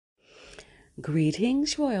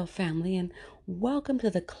Greetings, Royal Family, and welcome to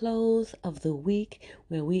the close of the week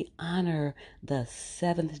where we honor the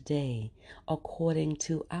seventh day according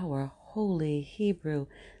to our holy Hebrew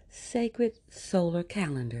sacred solar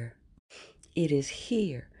calendar. It is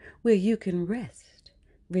here where you can rest,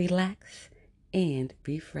 relax, and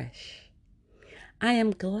refresh. I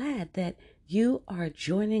am glad that you are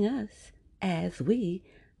joining us as we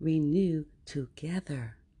renew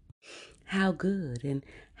together. How good and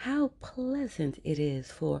how pleasant it is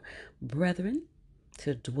for brethren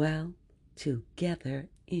to dwell together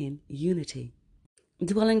in unity.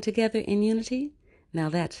 Dwelling together in unity? Now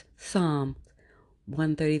that's Psalm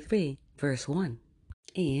 133, verse 1.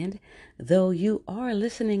 And though you are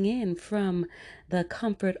listening in from the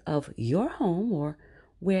comfort of your home or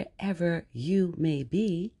wherever you may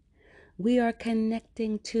be, we are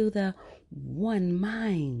connecting to the one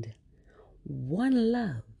mind, one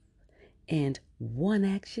love, and one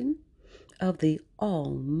action of the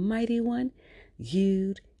Almighty One,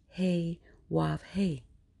 Yud Hey Wav Hey.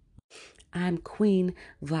 I'm Queen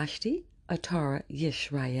Vashti Atara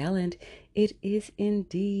Yisrael, and it is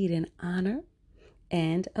indeed an honor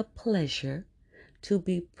and a pleasure to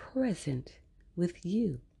be present with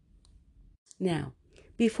you. Now,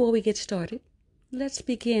 before we get started, let's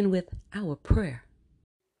begin with our prayer.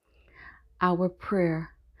 Our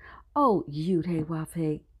prayer, O Yud Hey Wav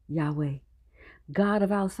Hey Yahweh, God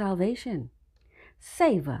of our salvation,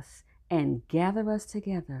 save us and gather us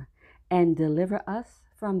together and deliver us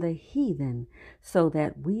from the heathen so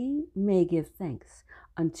that we may give thanks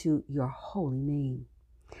unto your holy name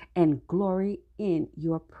and glory in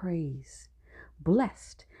your praise.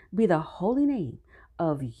 Blessed be the holy name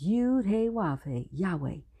of Yud Hey Wav Hey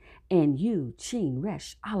Yahweh and Yud Chin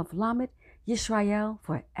Resh Aleph Lamed Yisrael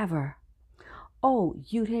forever. O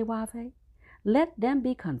Yud Hey Wav Hey, let them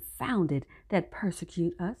be confounded that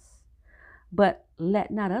persecute us, but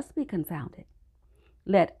let not us be confounded.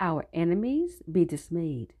 Let our enemies be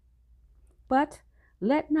dismayed, but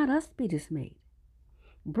let not us be dismayed.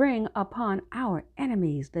 Bring upon our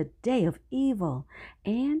enemies the day of evil,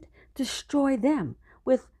 and destroy them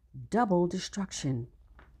with double destruction.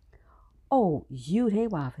 O Yud Hey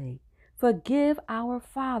Wav Hey, forgive our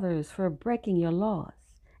fathers for breaking your laws,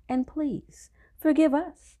 and please forgive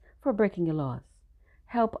us for breaking your laws.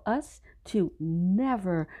 Help us to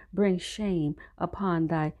never bring shame upon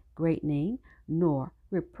thy great name, nor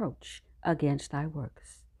reproach against thy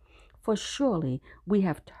works. For surely we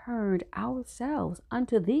have turned ourselves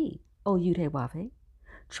unto thee, O Yud Hey Wav Hey,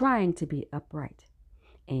 trying to be upright.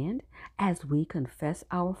 And as we confess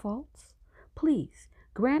our faults, please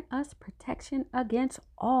grant us protection against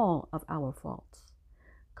all of our faults.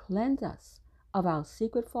 Cleanse us of our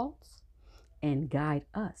secret faults, and guide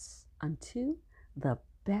us unto the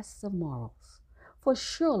best of morals. For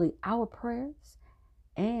surely our prayers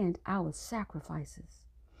and our sacrifices,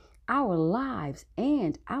 our lives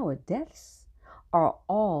and our deaths are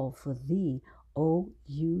all for thee, O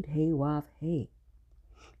Yud Hey Wav Hey.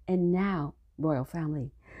 And now, Royal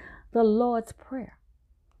Family, the Lord's Prayer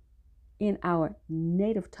in our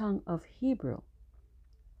native tongue of Hebrew,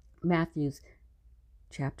 Matthew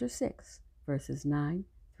chapter 6, verses 9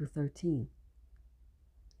 through 13.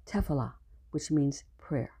 Tefillah, which means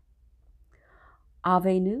prayer.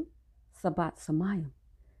 Avenu Shabbat Samayim,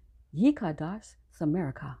 Yikadash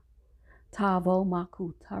Samarika, Tavo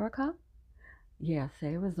Maku Taraka,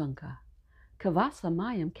 Yaseh Razunka,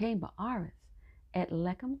 Kavasamayim came Ba'aris, Et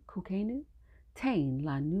Lekem Kukenu, Tain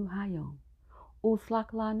Lanu Hayom,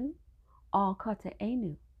 Uslak Lanu, Al Kate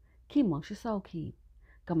Enu, Kimon Shisokim,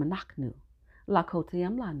 Gamanaknu,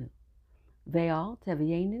 Lakotiam Lanu, Veal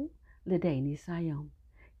Tevienu, Lideni Sayom,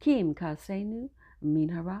 Kim Kasenu,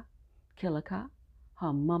 Minhara, Kilaka,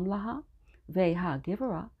 Ha Mamlaha, Veha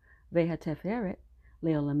Givera, Veha Teferet,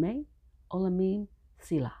 Leolame, Olamim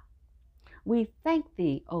Sila. We thank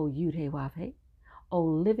thee, O Yud Hey Wav Hey, O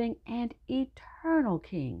living and eternal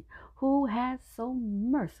King, who has so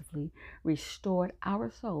mercifully restored our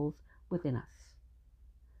souls within us.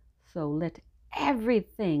 So let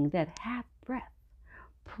everything that hath breath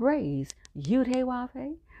praise Yud Hey Wav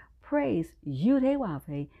Hey, praise Yud Hey Wav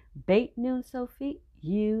Hey, Beit Nun Sophie,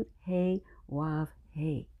 Yud Hey Wav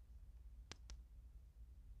Hey.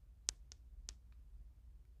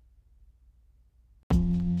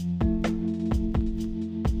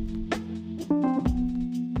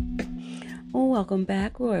 Welcome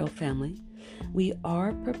back, Royal Family. We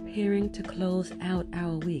are preparing to close out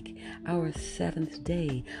our week, our seventh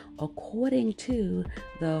day, according to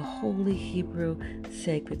the Holy Hebrew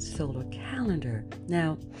Sacred Solar Calendar.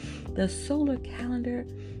 Now, the solar calendar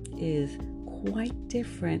is quite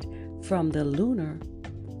different from the lunar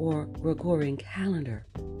or Gregorian calendar.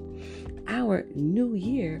 Our new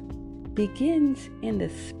year begins in the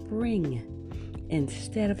spring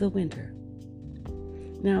instead of the winter.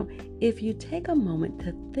 Now, if you take a moment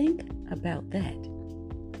to think about that,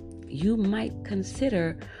 you might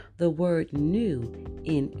consider the word new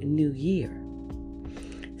in New Year.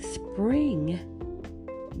 Spring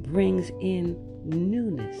brings in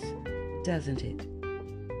newness, doesn't it?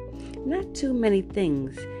 Not too many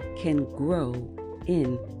things can grow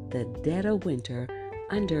in the dead of winter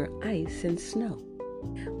under ice and snow.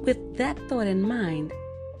 With that thought in mind,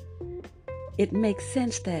 it makes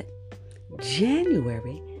sense that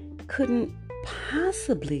January couldn't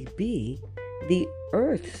possibly be the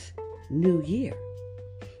Earth's new year.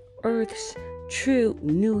 Earth's true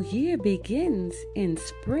new year begins in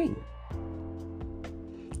spring.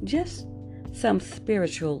 Just some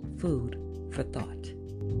spiritual food for thought.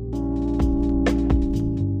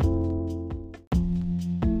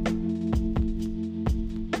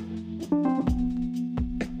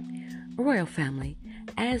 Royal Family,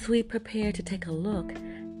 as we prepare to take a look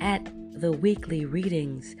at the weekly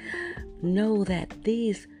readings, know that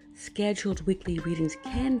these scheduled weekly readings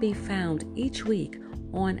can be found each week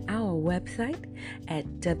on our website at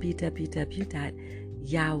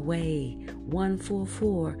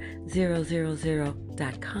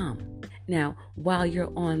www.yahweh144000.com. Now, while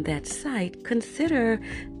you're on that site, consider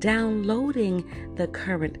downloading the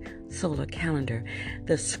current solar calendar.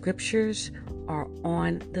 The scriptures are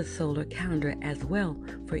on the solar calendar as well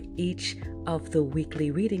for each of the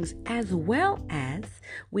weekly readings, as well as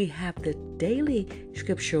we have the daily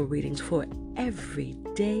scriptural readings for every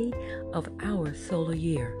day of our solar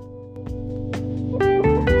year.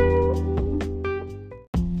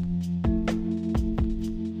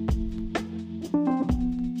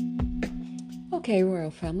 Okay,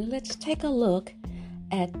 Royal Family, let's take a look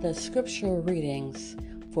at the scriptural readings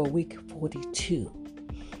for week 42.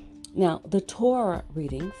 Now, the Torah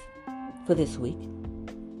readings for this week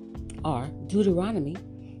are Deuteronomy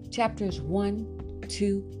chapters 1,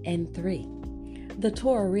 2, and 3. The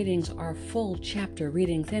Torah readings are full chapter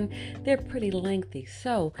readings and they're pretty lengthy.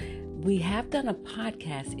 So we have done a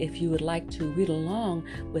podcast if you would like to read along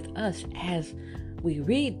with us as we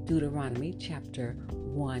read Deuteronomy chapter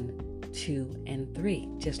 1, 2, and 3.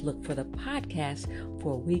 Just look for the podcast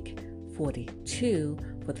for week 42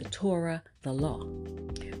 for the Torah, the law.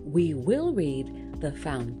 We will read the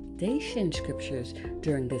foundation scriptures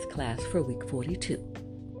during this class for week 42.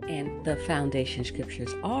 And the foundation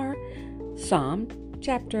scriptures are Psalm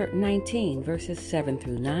chapter 19, verses 7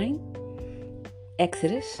 through 9,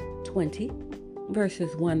 Exodus 20,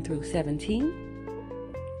 verses 1 through 17,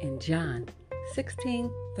 and John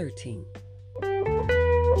 16:13.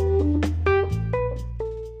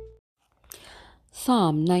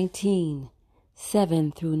 Psalm 19,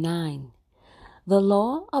 7 through 9. The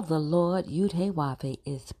law of the Lord Yud-Heh-Wav-Heh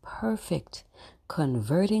is perfect,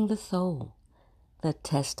 converting the soul. The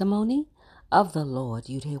testimony of the Lord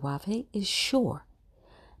Yud-Heh-Wav-Heh is sure,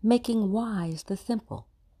 making wise the simple.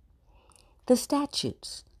 The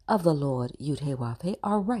statutes of the Lord Yud-Heh-Wav-Heh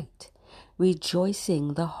are right,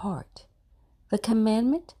 rejoicing the heart. The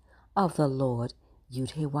commandment of the Lord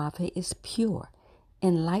Yud-Heh-Wav-Heh is pure,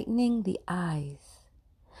 enlightening the eyes.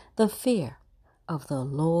 The fear of the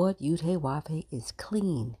Lord Yud-Heh-Wav-Heh is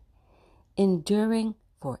clean, enduring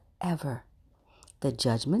forever. The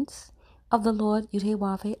judgments of the Lord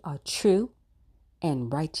Yud-Heh-Wav-Heh are true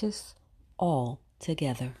and righteous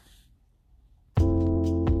altogether.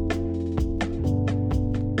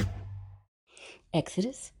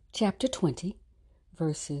 Exodus chapter 20,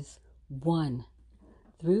 verses 1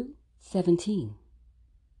 through 17.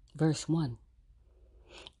 Verse 1.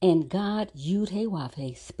 And God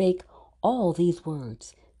Yud-Heh-Wav-Heh spake all these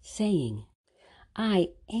words, saying, I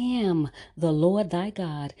am the Lord thy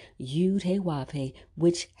God, Yud-Heh-Wav-Heh,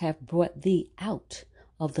 which have brought thee out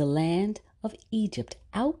of the land of Egypt,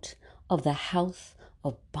 out of the house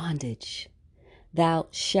of bondage. Thou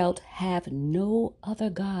shalt have no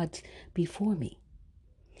other gods before me.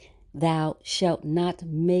 Thou shalt not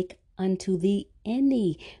make unto thee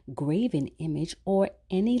any graven image or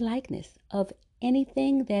any likeness of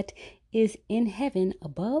anything that is in heaven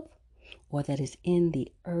above, or that is in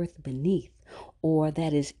the earth beneath, or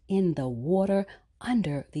that is in the water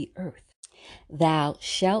under the earth. Thou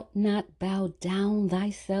shalt not bow down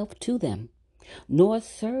thyself to them, nor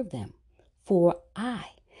serve them. For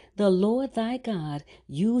I, the Lord thy God,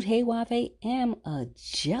 Yud-Heh-Wav-Heh, am a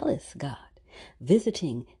jealous God,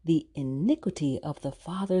 visiting the iniquity of the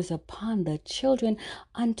fathers upon the children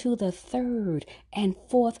unto the third and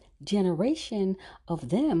fourth generation of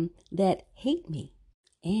them that hate me,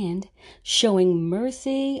 and showing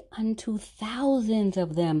mercy unto thousands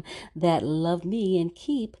of them that love me and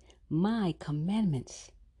keep my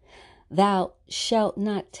commandments. Thou shalt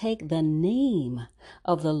not take the name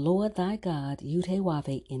of the Lord thy God,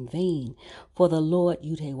 Yud-Heh-Wah-Veh, in vain, for the Lord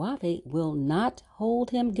Yud-Heh-Wah-Veh will not hold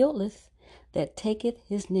him guiltless that taketh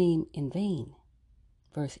his name in vain.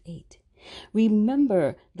 Verse 8.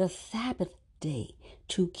 Remember the Sabbath day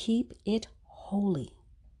to keep it holy.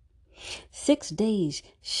 6 days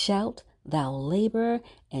shalt thou labor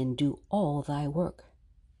and do all thy work.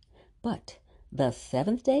 But the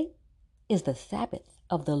seventh day is the Sabbath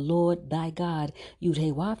of the Lord thy God,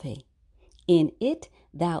 Yud-Heh-Wah-Veh. In it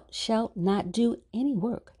thou shalt not do any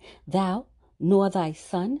work, thou, nor thy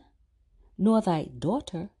son, nor thy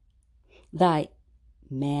daughter, thy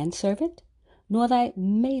manservant, nor thy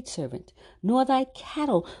maidservant, nor thy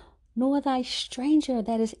cattle, nor thy stranger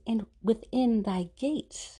that is within thy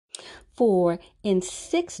gates. For in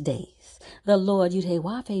 6 days the Lord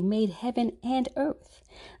Yud-Heh-Wah-Veh made heaven and earth,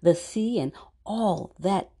 the sea and all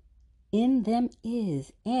that in them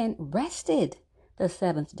is, and rested the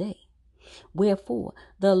seventh day. Wherefore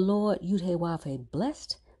the Lord Yud-Heh-Wah-Veh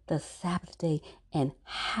blessed the Sabbath day and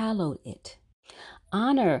hallowed it.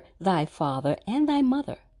 Honor thy father and thy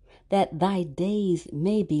mother, that thy days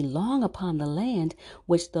may be long upon the land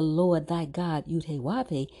which the Lord thy God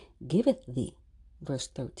Yud-Heh-Wah-Veh giveth thee. Verse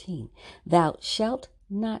 13. Thou shalt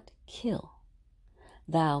not kill.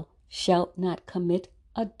 Thou shalt not commit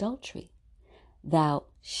adultery. Thou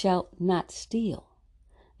shalt not steal.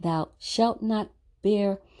 Thou shalt not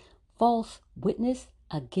bear false witness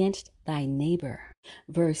against thy neighbor.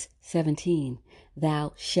 Verse 17.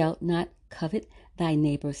 Thou shalt not covet thy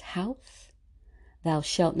neighbor's house. Thou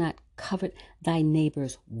shalt not covet thy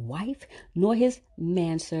neighbor's wife, nor his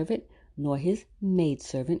manservant, nor his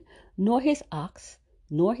maidservant, nor his ox,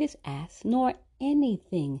 nor his ass, nor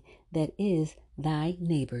anything that is thy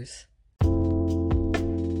neighbor's.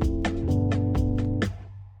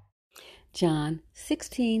 John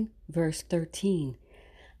 16, verse 13.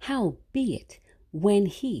 Howbeit, when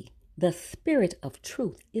he, the Spirit of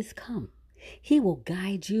truth, is come, he will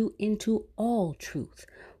guide you into all truth,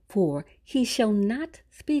 for he shall not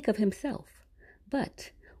speak of himself,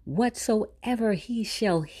 but whatsoever he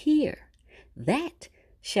shall hear, that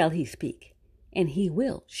shall he speak, and he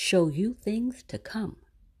will show you things to come.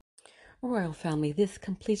 Royal Family, this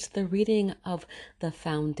completes the reading of the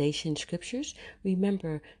Foundation Scriptures.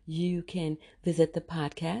 Remember, you can visit the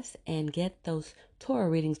podcast and get those Torah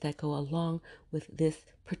readings that go along with this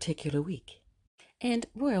particular week. And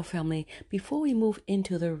Royal Family, before we move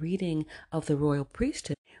into the reading of the Royal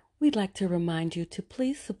Priesthood, we'd like to remind you to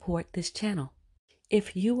please support this channel.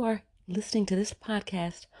 If you are listening to this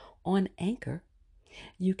podcast on Anchor,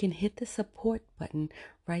 you can hit the support button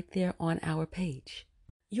right there on our page.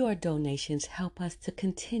 Your donations help us to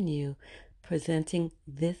continue presenting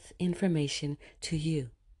this information to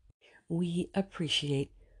you. We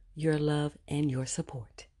appreciate your love and your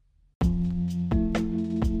support.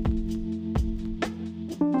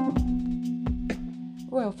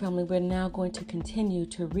 Royal Family, we're now going to continue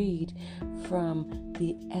to read from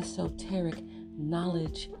the esoteric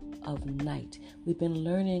knowledge of night. We've been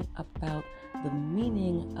learning about the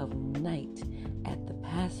meaning of night at the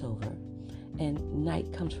Passover. And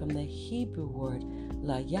night comes from the Hebrew word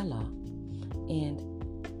layala.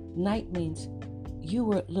 And night means you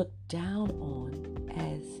were looked down on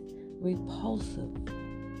as repulsive,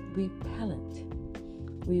 repellent,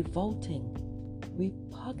 revolting,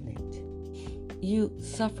 repugnant. You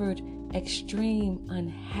suffered extreme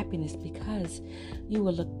unhappiness because you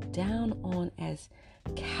were looked down on as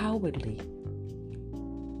cowardly,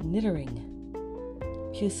 niddering,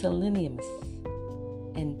 pusillanimous,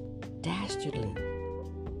 and dastardly.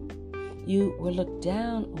 You were looked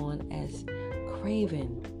down on as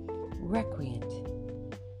craven, recreant.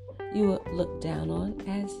 You were looked down on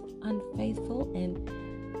as unfaithful and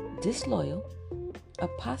disloyal,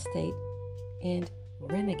 apostate, and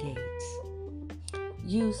renegades.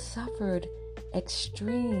 You suffered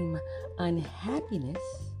extreme unhappiness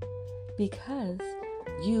because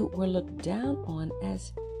you were looked down on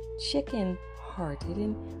as chicken-hearted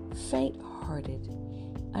and faint-hearted,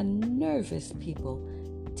 a nervous people,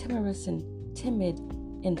 timorous and timid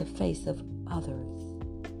in the face of others,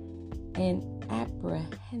 an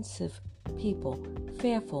apprehensive people,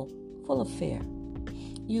 fearful, full of fear.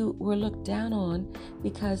 You were looked down on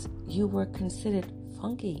because you were considered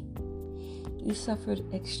funky. You suffered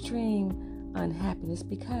extreme unhappiness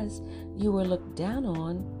because you were looked down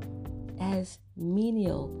on as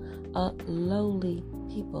menial, a lowly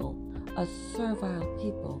people, a servile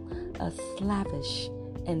people, a slavish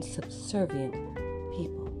and subservient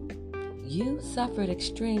people. You suffered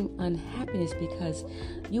extreme unhappiness because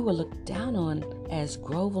you were looked down on as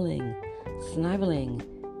groveling, sniveling,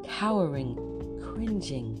 cowering,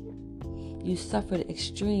 cringing. You suffered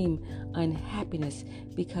extreme unhappiness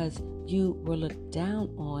because you were looked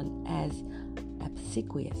down on as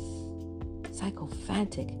obsequious,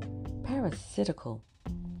 sycophantic, parasitical.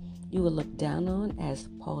 You were looked down on as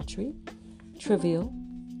paltry, trivial,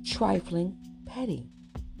 trifling, petty.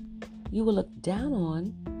 You were looked down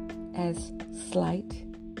on as slight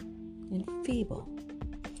and feeble.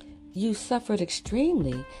 You suffered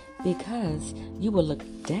extremely because you were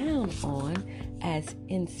looked down on as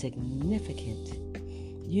insignificant.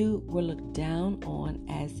 You were looked down on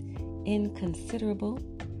as inconsiderable,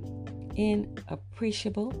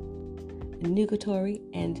 inappreciable, nugatory,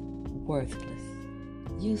 and worthless.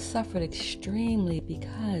 You suffered extremely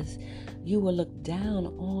because you were looked down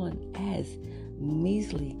on as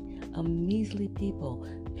measly, a measly people,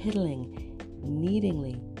 piddling,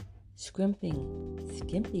 needingly, scrimping,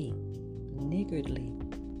 skimpy, niggardly.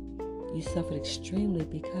 You suffered extremely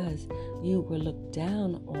because you were looked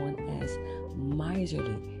down on as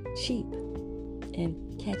miserly, cheap,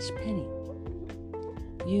 and catch penny.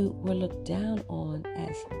 You were looked down on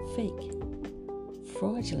as fake,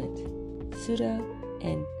 fraudulent, pseudo,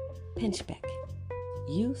 and pinchbeck.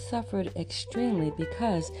 You suffered extremely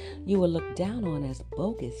because you were looked down on as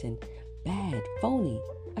bogus and bad, phony,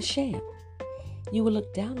 a sham. You were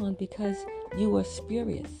looked down on because you were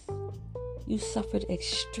spurious. You suffered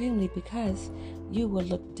extremely because you were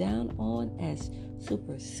looked down on as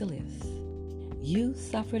supercilious. You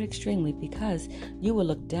suffered extremely because you were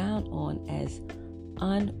looked down on as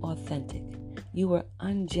unauthentic. You were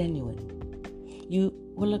ungenuine. You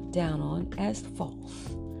were looked down on as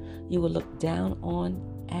false. You were looked down on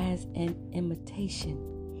as an imitation.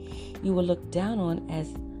 You were looked down on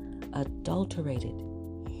as adulterated.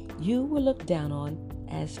 You were looked down on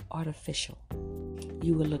as artificial.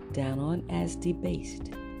 You were looked down on as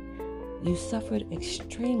debased. You suffered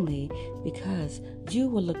extremely because you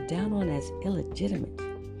were looked down on as illegitimate,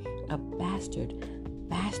 a bastard,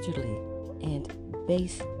 bastardly, and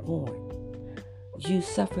base-born. You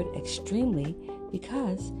suffered extremely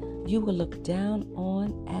because you were looked down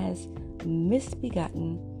on as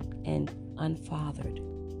misbegotten and unfathered.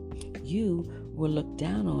 You were looked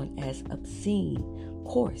down on as obscene,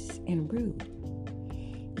 coarse, and rude.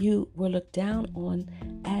 You were looked down on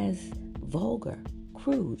as vulgar,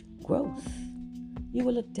 crude, gross. You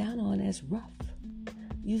were looked down on as rough.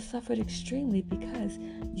 You suffered extremely because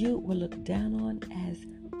you were looked down on as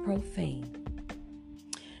profane.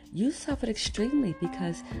 You suffered extremely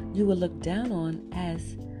because you were looked down on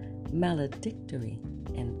as maledictory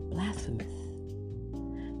and blasphemous.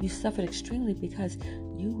 You suffered extremely because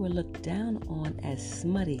you were looked down on as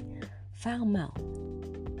smutty, foul-mouthed,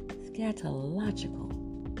 scatological.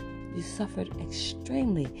 You suffered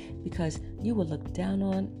extremely because you were looked down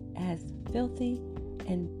on as filthy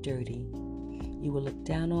and dirty. You were looked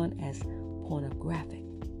down on as pornographic.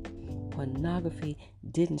 Pornography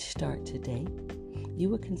didn't start today. You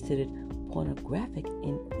were considered pornographic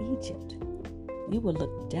in Egypt. You were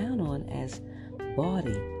looked down on as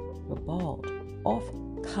bawdy, ribald, off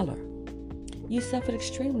color. You suffered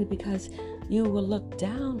extremely because you were looked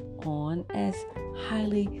down on as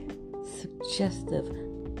highly suggestive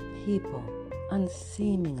people,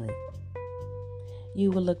 unseemingly.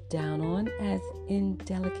 You were looked down on as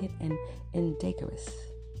indelicate and indecorous.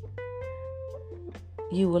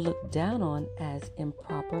 You were looked down on as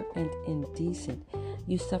improper and indecent.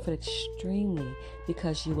 You suffered extremely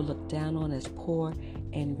because you were looked down on as poor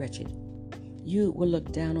and wretched. You were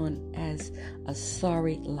looked down on as a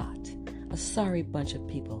sorry lot, a sorry bunch of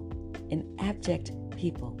people, an abject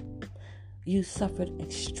people. You suffered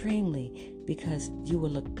extremely because you were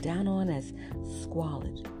looked down on as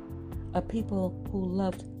squalid, a people who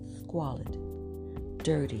loved squalid,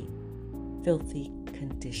 dirty, filthy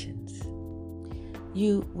conditions.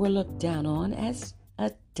 You were looked down on as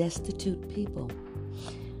a destitute people.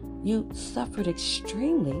 You suffered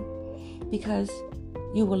extremely because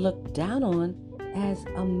you were looked down on as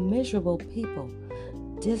a miserable people,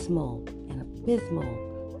 dismal and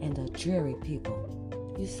abysmal and a dreary people.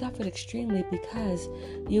 You suffered extremely because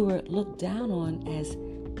you were looked down on as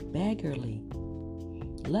beggarly.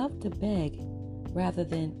 Love to beg rather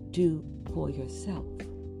than do for yourself.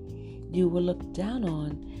 You were looked down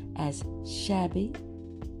on as shabby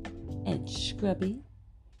and scrubby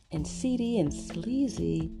and seedy and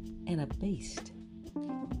sleazy and abased.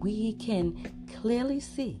 We can clearly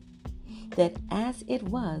see that as it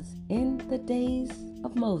was in the days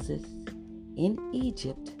of Moses in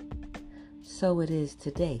Egypt, so it is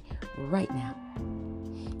today, right now.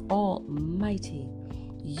 All Almighty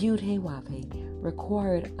Yud-Heh-Wav-Heh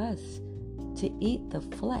required us to eat the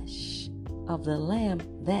flesh of the lamb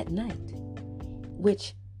that night,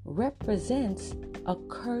 which represents a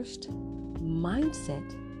cursed mindset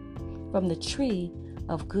from the tree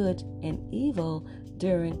of good and evil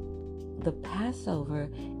during the Passover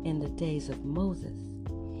in the days of Moses,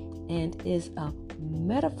 and is a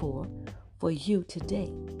metaphor for you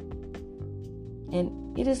today.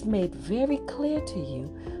 And it is made very clear to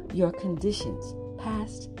you your conditions,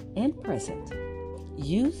 past and present.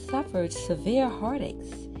 You suffered severe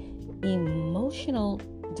heartaches, emotional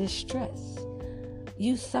distress.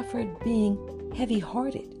 You suffered being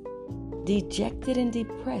heavy-hearted, dejected and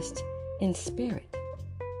depressed in spirit.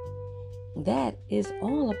 That is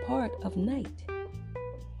all a part of night.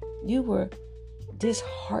 You were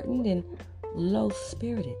disheartened and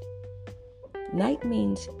low-spirited. Night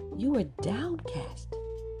means you were downcast.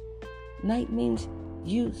 Night means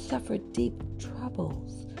you suffered deep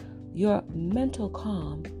troubles. Your mental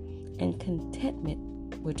calm and contentment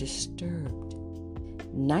were disturbed.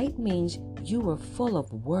 Night means you were full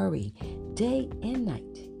of worry day and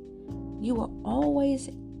night. You were always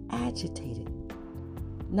agitated.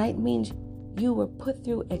 Night means you were put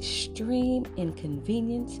through extreme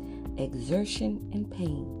inconvenience, exertion, and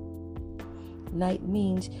pain. Night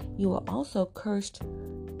means you were also cursed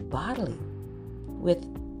bodily, with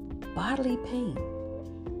bodily pain,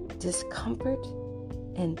 discomfort,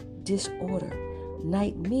 and disorder.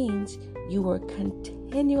 Night means you were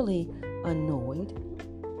continually annoyed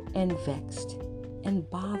and vexed and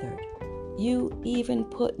bothered. You even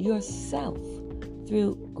put yourself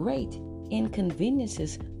through great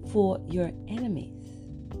inconveniences for your enemies.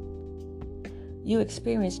 You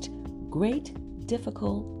experienced great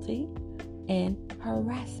difficulty and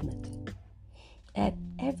harassment. At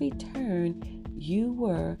every turn, you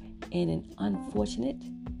were in an unfortunate,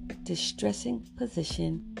 distressing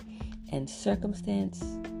position and circumstance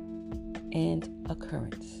and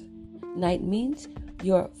occurrence. Night means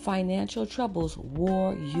your financial troubles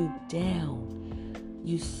wore you down.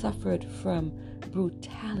 You suffered from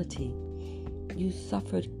brutality. You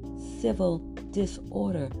suffered civil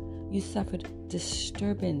disorder. You suffered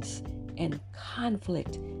disturbance and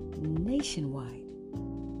conflict nationwide.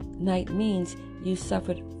 Night means you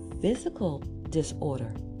suffered physical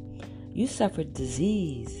disorder. You suffered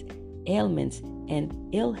disease, ailments, and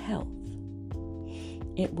ill health.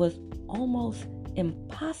 It was almost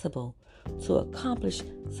impossible to accomplish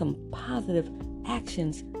some positive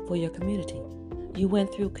actions for your community. You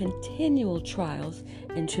went through continual trials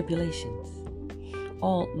and tribulations.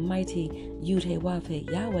 Almighty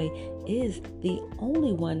Yud-Heh-Wav-Heh Yahweh is the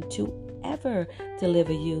only one to ever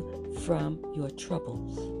deliver you from your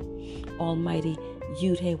troubles. Almighty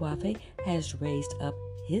Yud-Heh-Wav-Heh has raised up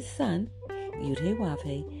his son,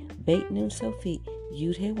 Yud-Heh-Wav-Heh, Beit Nun Sophit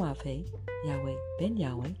Yud-Heh-Wav-Heh, Yahweh Ben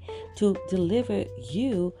Yahweh, to deliver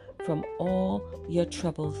you from all your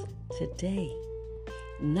troubles today.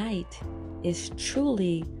 Night is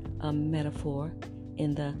truly a metaphor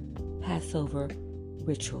in the Passover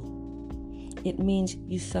ritual. It means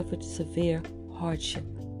you suffered severe hardship,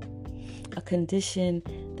 a condition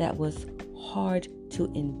that was hard to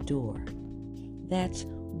endure. That's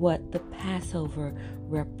what the Passover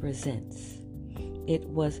represents. It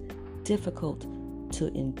was difficult to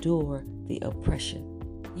endure the oppression.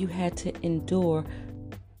 You had to endure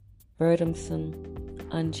burdensome,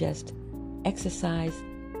 unjust exercise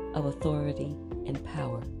of authority and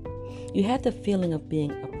power. You had the feeling of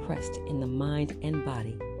being oppressed in the mind and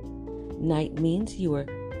body. Night means you were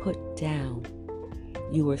put down.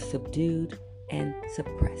 You were subdued and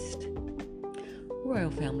suppressed.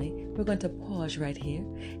 Royal family, we're going to pause right here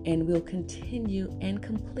and we'll continue and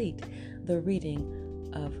complete the reading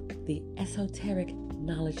of the esoteric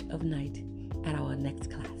knowledge of night at our next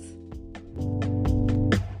class.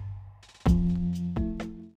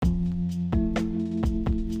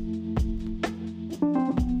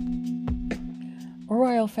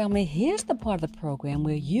 Royal family, here's the part of the program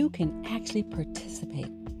where you can actually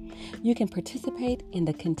participate. You can participate in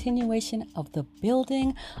the continuation of the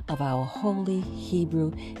building of our holy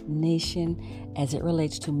Hebrew nation as it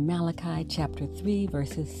relates to Malachi chapter 3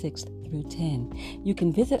 verses 6 through 10. You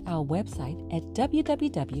can visit our website at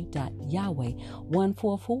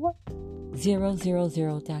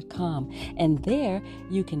www.yahweh144000.com, and there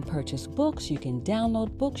you can purchase books, you can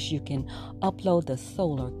download books, you can upload the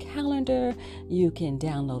solar calendar, you can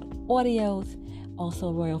download audios.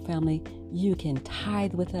 Also, Royal Family, you can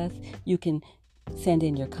tithe with us. You can send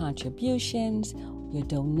in your contributions, your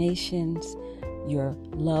donations, your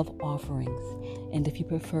love offerings. And if you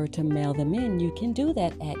prefer to mail them in, you can do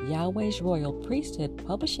that at Yahweh's Royal Priesthood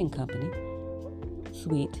Publishing Company,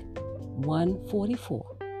 Suite 144.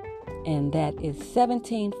 And that is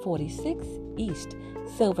 1746 East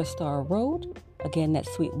Silver Star Road. Again,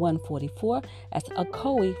 that's Suite 144. That's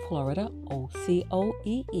Ocoee, Florida,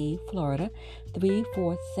 Ocoee, Florida,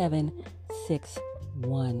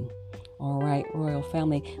 34761. All right, Royal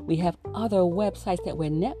Family, we have other websites that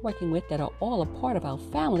we're networking with that are all a part of our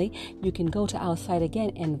family. You can go to our site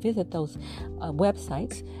again and visit those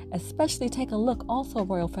websites. Especially take a look also,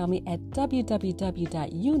 Royal Family, at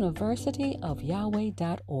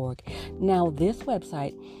www.universityofyahweh.org. Now, this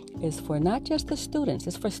website is for not just the students.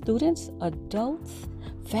 It's for students, adults,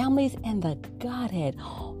 families, and the Godhead.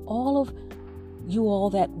 All of you all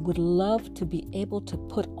that would love to be able to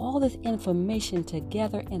put all this information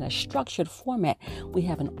together in a structured format. We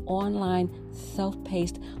have an online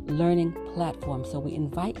self-paced learning platform. So we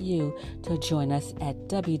invite you to join us at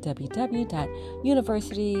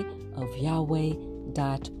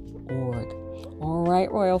www.universityofyahweh.org. All right,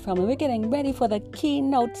 Royal Family, we're getting ready for the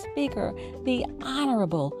keynote speaker, the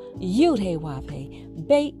Honorable Yud Hey Wav Hey,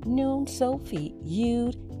 Beit Nun Sophie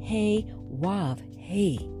Yud Hey Wav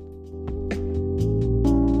Hey.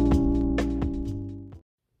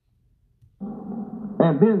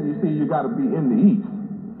 And then you see, you got to be in the east,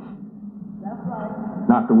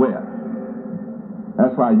 not the west.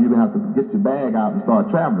 That's why you have to get your bag out and start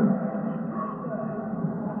traveling.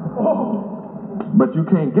 But you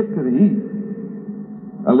can't get to the east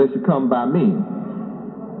unless you come by me.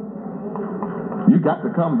 You got to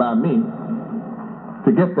come by me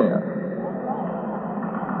to get there.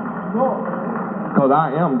 Because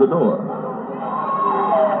I am the door.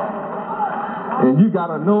 And you got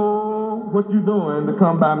to know what you're doing to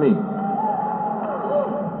come by me.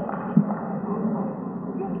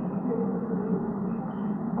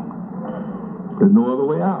 There's no other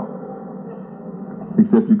way out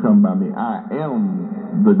except you come by me. I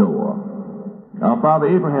am the door. Our father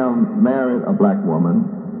Abraham married a black woman,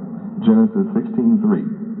 Genesis 16:3.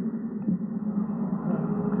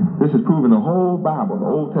 This is proven the whole Bible, the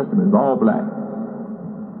Old Testament is all black.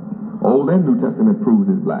 Old and New Testament proves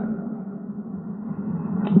it's black.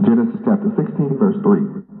 Genesis chapter 16, verse 3.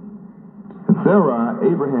 And Sarah,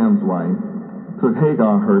 Abraham's wife, took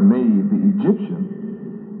Hagar, her maid, the Egyptian.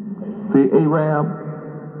 See, Arab,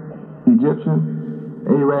 Egyptian,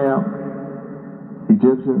 Arab,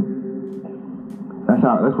 Egyptian.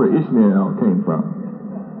 That's where Ishmael came from.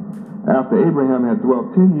 After Abraham had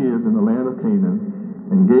dwelt 10 years in the land of Canaan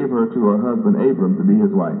and gave her to her husband Abram to be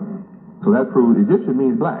his wife. So that proves Egyptian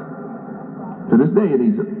means black. To this day in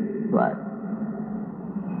Egypt, black.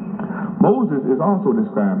 Moses is also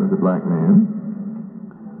described as a black man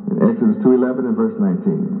in Exodus 2:11 and verse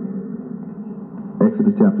 19.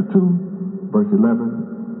 Exodus chapter 2, verse 11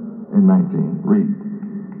 and 19. Read.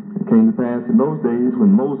 It came to pass in those days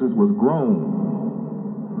when Moses was grown.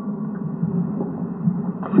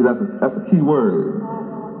 See, that's a key word.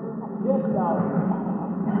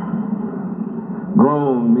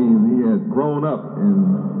 Grown means he had grown up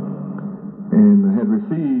and had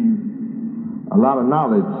received a lot of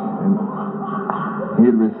knowledge, and he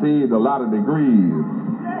had received a lot of degrees.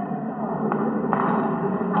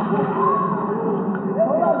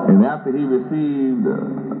 And after he received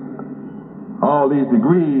all these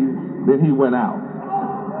degrees, then he went out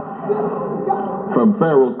from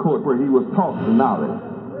Pharaoh's court where he was taught the knowledge.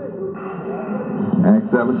 Acts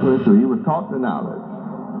 7:22, he was taught the knowledge.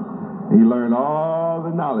 He learned all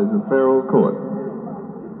the knowledge in Pharaoh's court.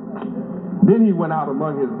 Then he went out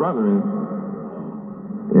among his brethren,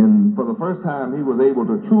 and for the first time he was able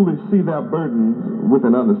to truly see their burdens with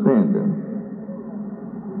an understanding.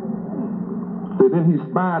 So then he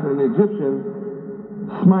spied an Egyptian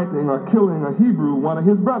smiting or killing a Hebrew, one of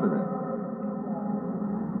his brethren.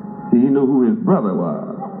 See, he knew who his brother was.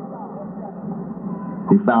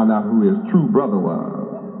 He found out who his true brother was,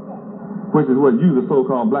 which is what you, the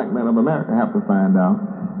so-called black man of America, have to find out,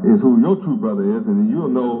 is who your true brother is, and then you'll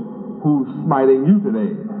know who's smiting you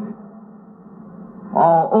today.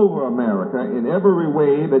 All over America, in every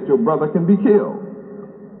way that your brother can be killed.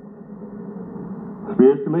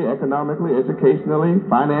 Spiritually, economically, educationally,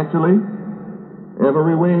 financially,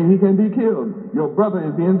 every way he can be killed. Your brother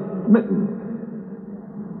is being smitten.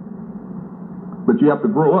 But you have to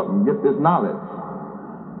grow up and get this knowledge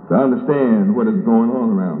to understand what is going on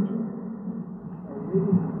around you.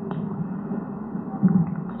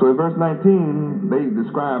 So in verse 19, they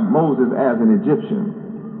describe Moses as an Egyptian.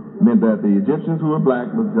 It meant that the Egyptians who were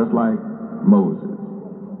black was just like Moses.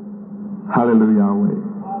 Hallelujah, Yahweh.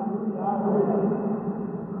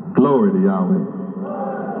 Glory to Yahweh.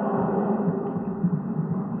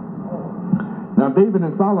 Now David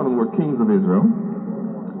and Solomon were kings of Israel.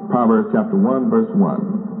 Proverbs chapter 1, verse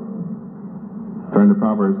 1. Turn to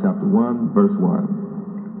Proverbs chapter 1, verse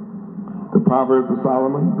 1. The Proverbs of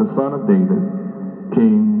Solomon, the son of David,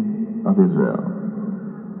 king of Israel.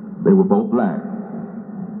 They were both black.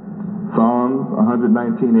 Psalms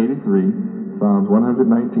 119:83, Psalms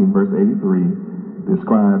 119, verse 83,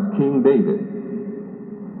 describes King David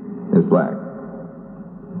as black.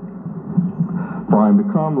 For I am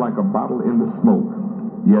become like a bottle in the smoke,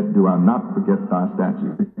 yet do I not forget thy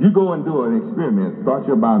statutes. You go and do an experiment, start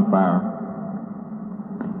your bonfire,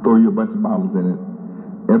 throw you a bunch of bottles in it,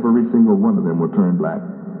 every single one of them will turn black.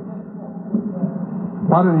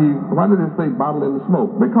 Why did it say bottle in the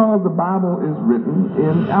smoke? Because the Bible is written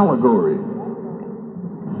in allegory.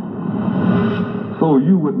 So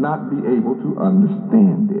you would not be able to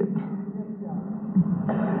understand it.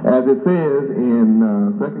 As it says in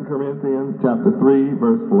 2 Corinthians chapter 3,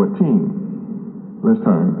 verse 14. Let's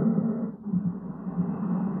turn.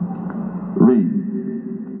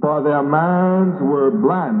 Read. For their minds were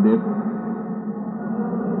blinded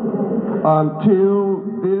until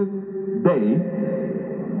this day,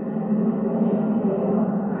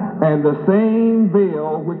 and the same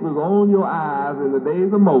veil which was on your eyes in the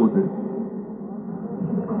days of Moses,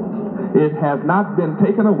 it has not been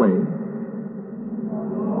taken away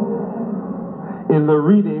in the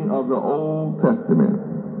reading of the Old Testament,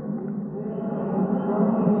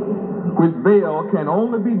 which veil can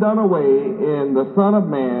only be done away in the Son of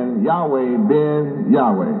Man, Yahweh ben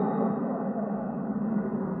Yahweh.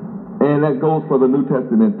 And that goes for the New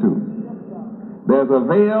Testament too. There's a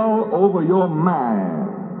veil over your mind,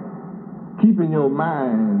 keeping your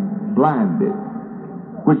mind blinded,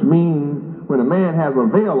 which means when a man has a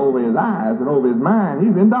veil over his eyes and over his mind,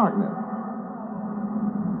 he's in darkness.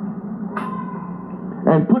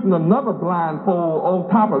 And putting another blindfold on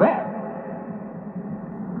top of that,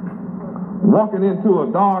 walking into a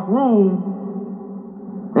dark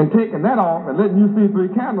room and taking that off and letting you see 3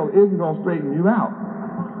 candles isn't going to straighten you out.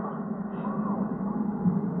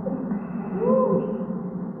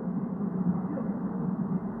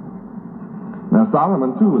 Now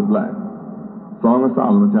Solomon too is black. Song of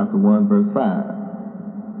Solomon chapter 1 verse 5.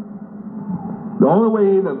 The only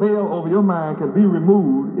way the veil over your mind can be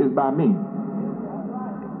removed is by me.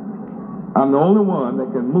 I'm the only one that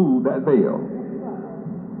can move that veil.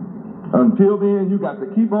 Until then, you got to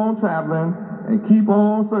keep on traveling and keep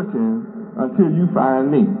on searching until you find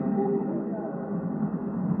me.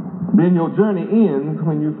 Then your journey ends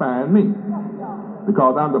when you find me.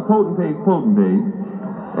 Because I'm the potentate's potentate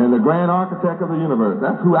and the grand architect of the universe.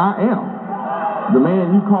 That's who I am. The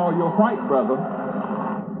man you call your white brother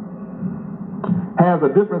has a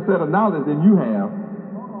different set of knowledge than you have,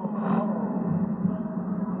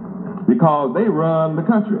 because they run the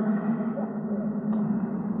country.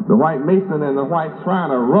 The white Mason and the white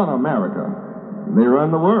Shriner run America. They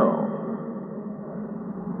run the world.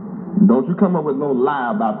 Don't you come up with no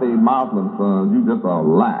lie about they Muslim sons. You just a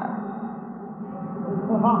lie.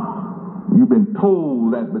 You've been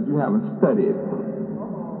told that, but you haven't studied.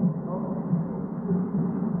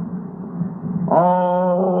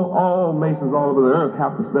 All Masons all over the earth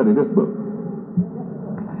have to study this book.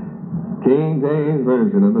 King James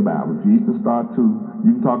Version of the Bible. If you used to start to,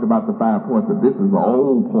 you can talk about the 5 points, but this is the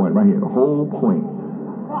whole point right here. The whole point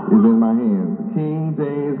is in my hands. The King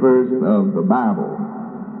James Version of the Bible.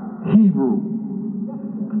 Hebrew.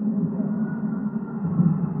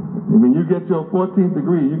 And when you get your 14th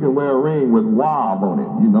degree, you can wear a ring with Wav on it.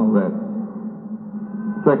 You know that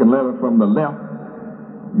second letter from the left,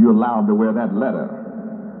 you're allowed to wear that letter.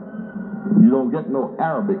 You don't get no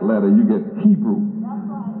Arabic letter, you get Hebrew.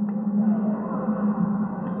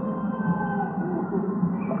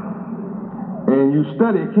 And you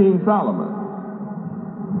study King Solomon,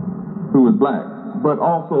 who was black, but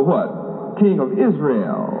also what? King of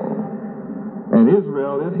Israel. And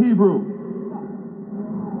Israel is Hebrew.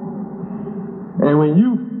 And when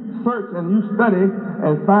you search and you study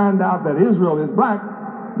and find out that Israel is black,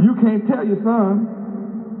 you can't tell your son.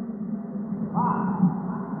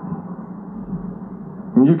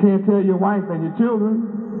 And you can't tell your wife and your children.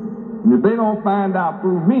 And if they don't find out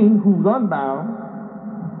through me, who's unbound,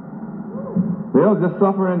 they'll just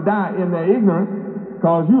suffer and die in their ignorance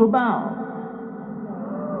because you are bound.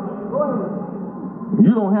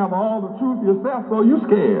 You don't have all the truth yourself, so you're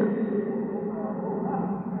scared.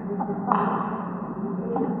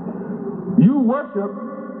 You worship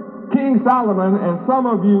King Solomon, and some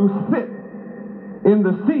of you sit in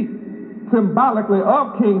the seat symbolically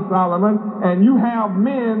of King Solomon, and you have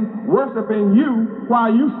men worshiping you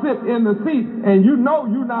while you sit in the seat, and you know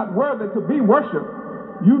you're not worthy to be worshiped.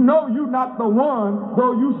 You know you're not the one,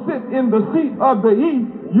 though you sit in the seat of the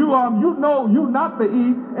east. You know you're not the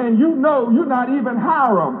east, and you know you're not even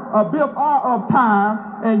Hiram, Abiff, or of Tyre,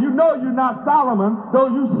 and you know you're not Solomon, though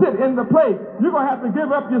you sit in the place. You're going to have to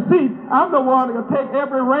give up your seat. I'm the one that will take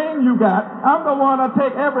every ring you got. I'm the one that will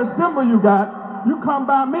take every symbol you got. You come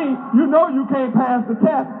by me, you know you can't pass the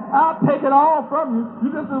test. I'll take it all from you.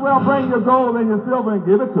 You just as well bring your gold and your silver and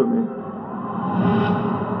give it to me.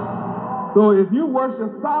 So if you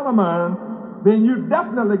worship Solomon, then you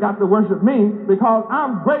definitely got to worship me, because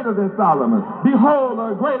I'm greater than Solomon. Behold,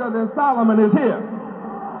 a greater than Solomon is here.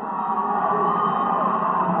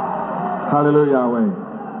 Hallelujah, Yahweh.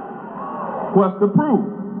 What's the proof?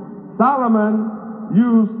 Solomon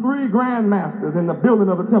used 3 grand masters in the building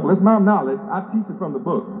of the temple. It's my knowledge. I teach it from the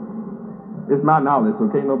book. It's my knowledge, so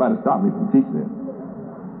can't nobody stop me from teaching it.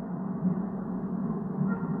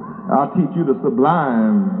 I'll teach you the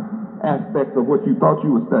sublime aspects of what you thought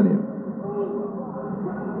you were studying.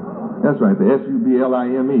 That's right, the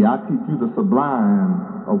S-U-B-L-I-M-E. I'll teach you the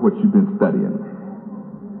sublime of what you've been studying.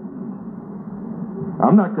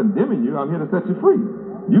 I'm not condemning you. I'm here to set you free.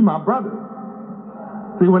 You my brother.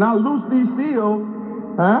 See, when I loose these seals,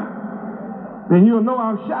 then you'll know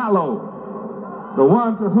I'm shallow, the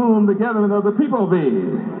one to whom the gathering of the people be.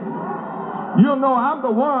 You'll know I'm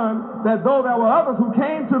the one that though there were others who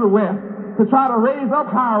came to the west to try to raise up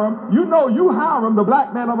Hiram, you know you Hiram, the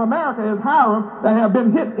black man of America, is Hiram, that have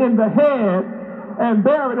been hit in the head and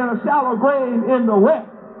buried in a shallow grave in the west.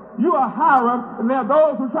 You are Hiram, and there are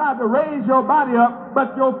those who tried to raise your body up,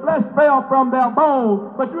 but your flesh fell from their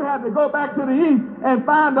bones. But you had to go back to the east and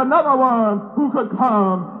find another one who could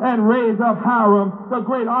come and raise up Hiram, the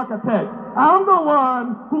great architect. I'm the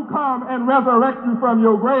one who come and resurrect you from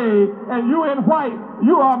your grave, and you in white,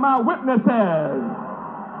 you are my witnesses.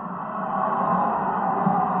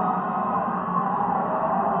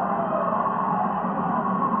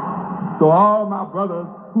 So all my brothers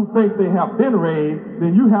who think they have been raised,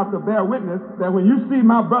 then you have to bear witness that when you see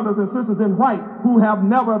my brothers and sisters in white who have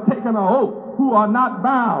never taken an oath, who are not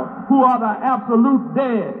bound, who are the absolute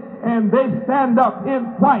dead, and they stand up in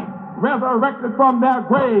white, resurrected from their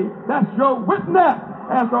grave, that's your witness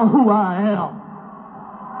as to who I am.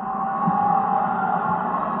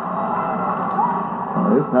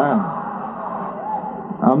 It's time.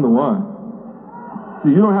 I'm the one. See,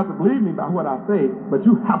 you don't have to believe me by what I say, but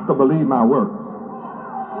you have to believe my work.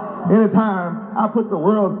 Anytime I put the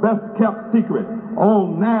world's best kept secret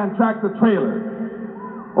on 9 tractor trailers,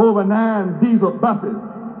 over 9 diesel buses,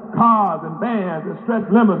 cars and vans and stretch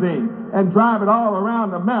limousines, and drive it all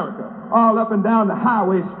around America, all up and down the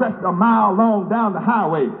highway, stretched a mile long down the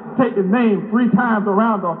highway, taking names 3 times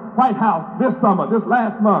around the White House this summer, this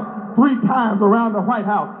last month, 3 times around the White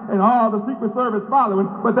House, and all the Secret Service following,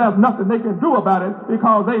 but there's nothing they can do about it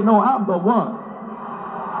because they know I'm the one.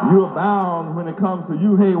 You are bound when it comes to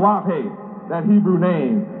Yuhei-Wahei, that Hebrew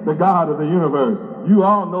name, the God of the universe. You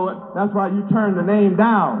all know it. That's why you turn the name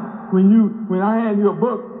down. When I hand you a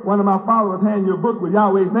book, one of my followers hand you a book with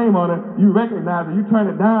Yahweh's name on it, you recognize it, you turn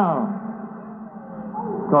it down.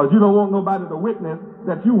 Because you don't want nobody to witness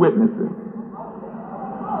that you witnessed it.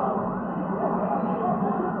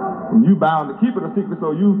 And you bound to keep it a secret, so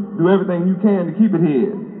you do everything you can to keep it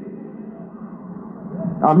hid.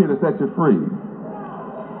 I'm here to set you free.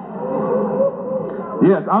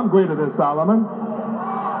 Yes, I'm greater than Solomon.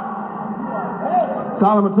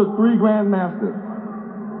 Solomon took 3 grand masters,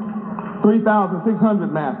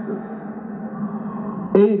 3,600 masters,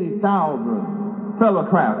 80,000 fellow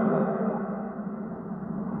craftsmen,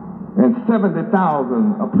 and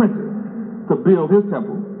 70,000 apprentices to build his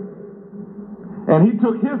temple. And he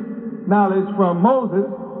took his knowledge from Moses,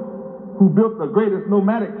 who built the greatest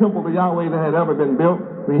nomadic temple to Yahweh that had ever been built.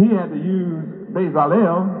 When he had to use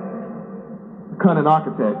Bezalel, the cunning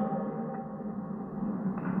architect.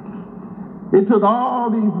 It took all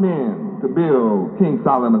these men to build King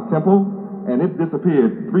Solomon's temple, and it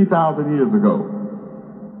disappeared 3,000 years ago.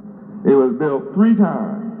 It was built 3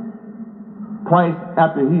 times, twice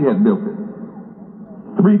after he had built it.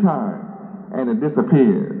 3 times, and it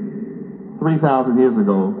disappeared 3,000 years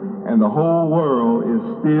ago, and the whole world is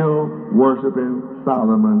still worshiping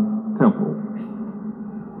Solomon's temple.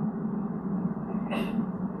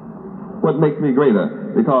 What makes me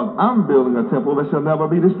greater? Because I'm building a temple that shall never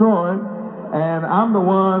be destroyed, and I'm the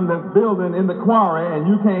one that's building in the quarry, and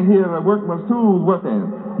you can't hear the workman's tools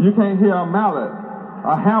working. You can't hear a mallet,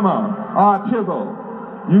 a hammer, or a chisel.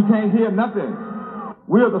 You can't hear nothing.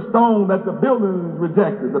 We're the stone that the builders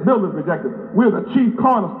rejected. The builders rejected. We're the chief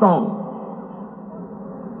cornerstone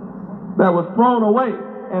that was thrown away.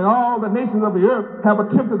 And all the nations of the earth have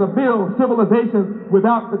attempted to build civilizations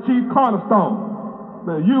without the chief cornerstone.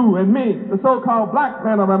 You and me, the so-called black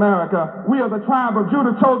man of America, we are the tribe of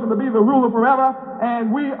Judah chosen to be the ruler forever,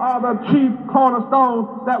 and we are the chief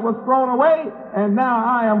cornerstone that was thrown away, and now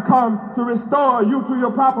I am come to restore you to your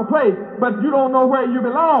proper place. But you don't know where you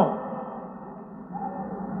belong.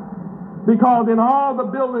 Because in all the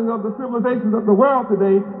buildings of the civilizations of the world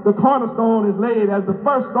today, the cornerstone is laid as the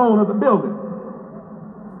first stone of the building.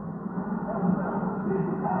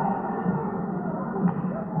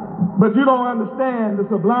 But you don't understand the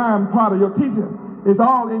sublime part of your teaching. It's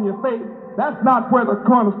all in your faith. That's not where the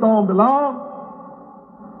cornerstone belongs.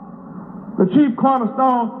 The chief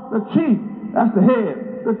cornerstone, the chief, that's the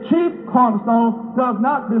head. The chief cornerstone does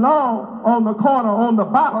not belong on the corner, on the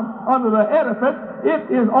bottom, under the edifice. It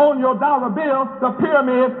is on your dollar bill, the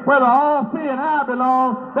pyramid, where the all-seeing eye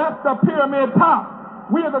belongs. That's the pyramid top.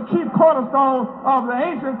 We are the chief cornerstone of the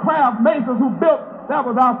ancient craft masons who built. That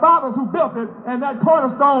was our fathers who built it, and that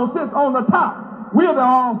cornerstone sits on the top. We're the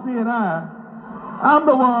all-seeing eye. I'm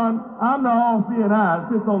the all-seeing eye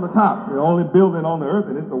that sits on the top. The only building on the earth,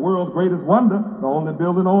 and it's the world's greatest wonder, the only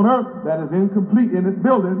building on earth that is incomplete in its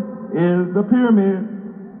building is the pyramid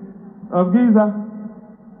of Giza,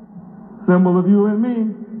 symbol of you and me.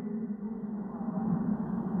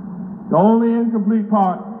 The only incomplete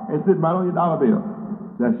part is sitting right on your dollar bill.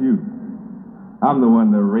 That's you. I'm the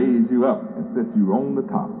one that raised you up and set you on the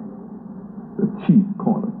top, the chief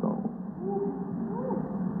cornerstone.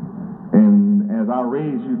 And as I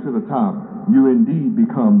raise you to the top, you indeed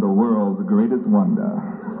become the world's greatest wonder.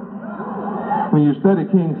 When you study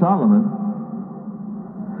King Solomon,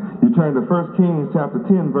 you turn to 1 Kings chapter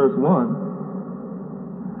 10, verse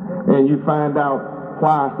 1, and you find out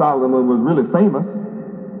why Solomon was really famous.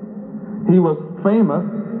 He was famous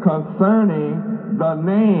concerning the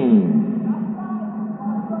name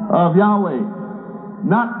of Yahweh,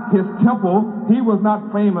 not his temple. He was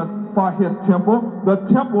not famous for his temple. The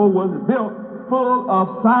temple was built full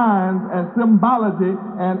of signs and symbology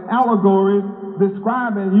and allegories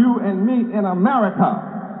describing you and me in America.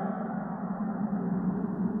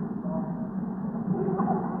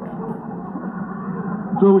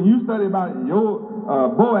 So when you study about your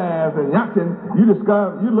Boaz and Yachin,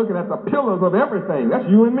 you're looking at the pillars of everything. That's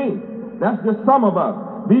you and me. That's just some of us.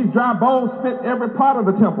 These dry bones fit every part of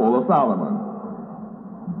the temple of Solomon.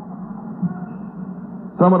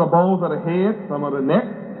 Some of the bones are the head, some of the neck,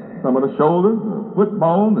 some of the shoulders, the foot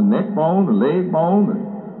bone, the neck bone, the leg bone, and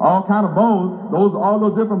all kind of bones. All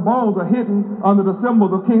those different bones are hidden under the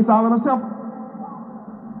symbols of King Solomon's temple.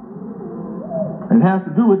 It has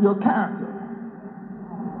to do with your character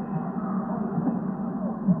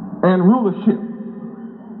and rulership.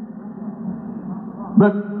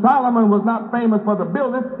 But Solomon was not famous for the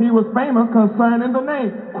building. He was famous concerning the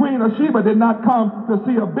name. Queen of Sheba did not come to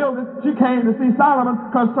see a building. She came to see Solomon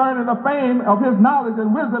concerning the fame of his knowledge and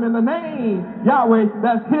wisdom in the name Yahweh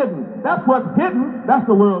that's hidden. That's what's hidden. That's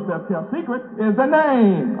the world's best kept secret, is the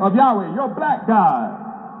name of Yahweh, your black God.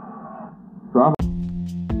 So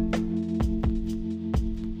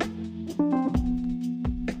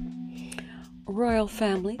Royal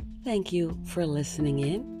family, thank you for listening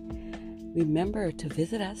in. Remember to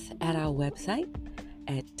visit us at our website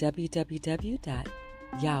at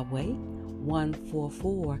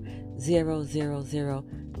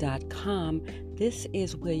www.yahweh144000.com. This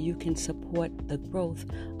is where you can support the growth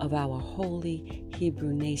of our holy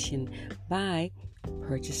Hebrew nation by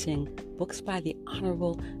purchasing books by the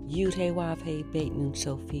Honorable Yudhe Beit Nun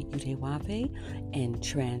Sophie Yudhe and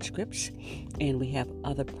transcripts. And we have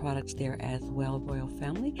other products there as well, Royal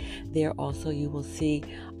family. There also you will see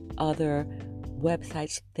other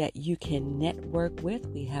websites that you can network with.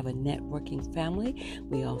 We have a networking family.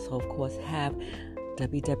 We also, of course, have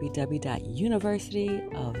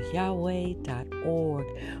www.universityofyahweh.org.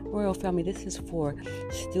 Royal family, this is for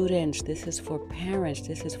students, this is for parents,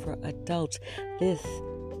 this is for adults. This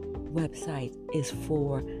website is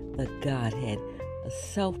for the Godhead, a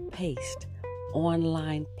self-paced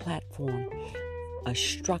online platform, a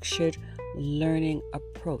structured learning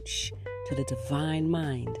approach to the divine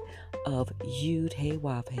mind of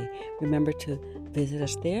Yud-He-Wav-He. Remember to visit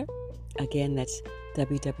us there. Again, that's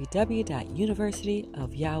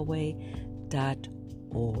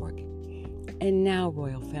www.universityofyahweh.org. And now,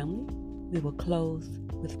 Royal family, we will close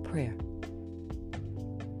with prayer.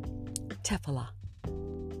 Tefillah.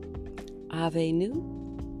 Avenu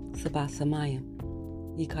Sabasamayim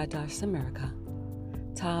Yikadash Samarika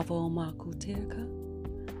Tavo Makutirka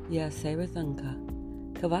Yaserazunka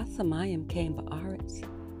Kavasamayim came Baaretz,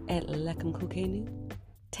 et Lekem Kukenu,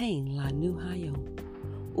 Tain Lanu Hayo,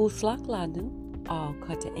 Uslak Lanu, Al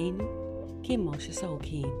Kataenu, Kim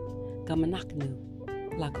Moshisokim, Gamanaknu,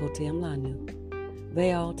 Lakotiam Lanu,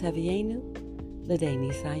 Veal Tevienu,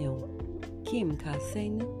 Ladeni Sayon, Kim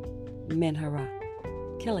Kasenu, Menhara,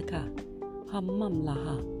 Kilika,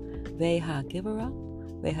 Hamamlaha, Veha Givera,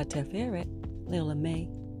 Veha Teferet,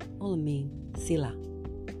 Lilame, Olamin, Sila.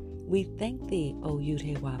 We thank thee, O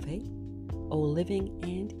Yud-Heh-Wav-Heh, O living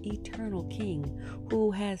and eternal King,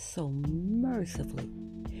 who has so mercifully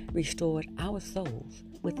restored our souls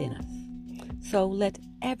within us. So let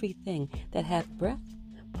everything that hath breath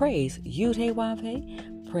praise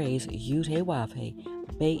Yud-Heh-Wav-Heh, praise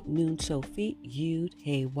Yud-Heh-Wav-Heh, Beit Nun Sophie,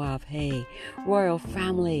 Yud-Heh-Wav-Heh. Royal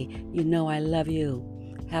family, you know I love you.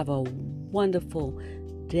 Have a wonderful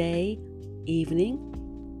day, evening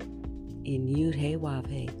in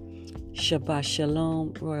Yud-Heh-Wav-Heh. Shabbat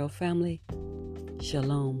Shalom, Royal family.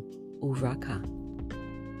 Shalom Uvracha.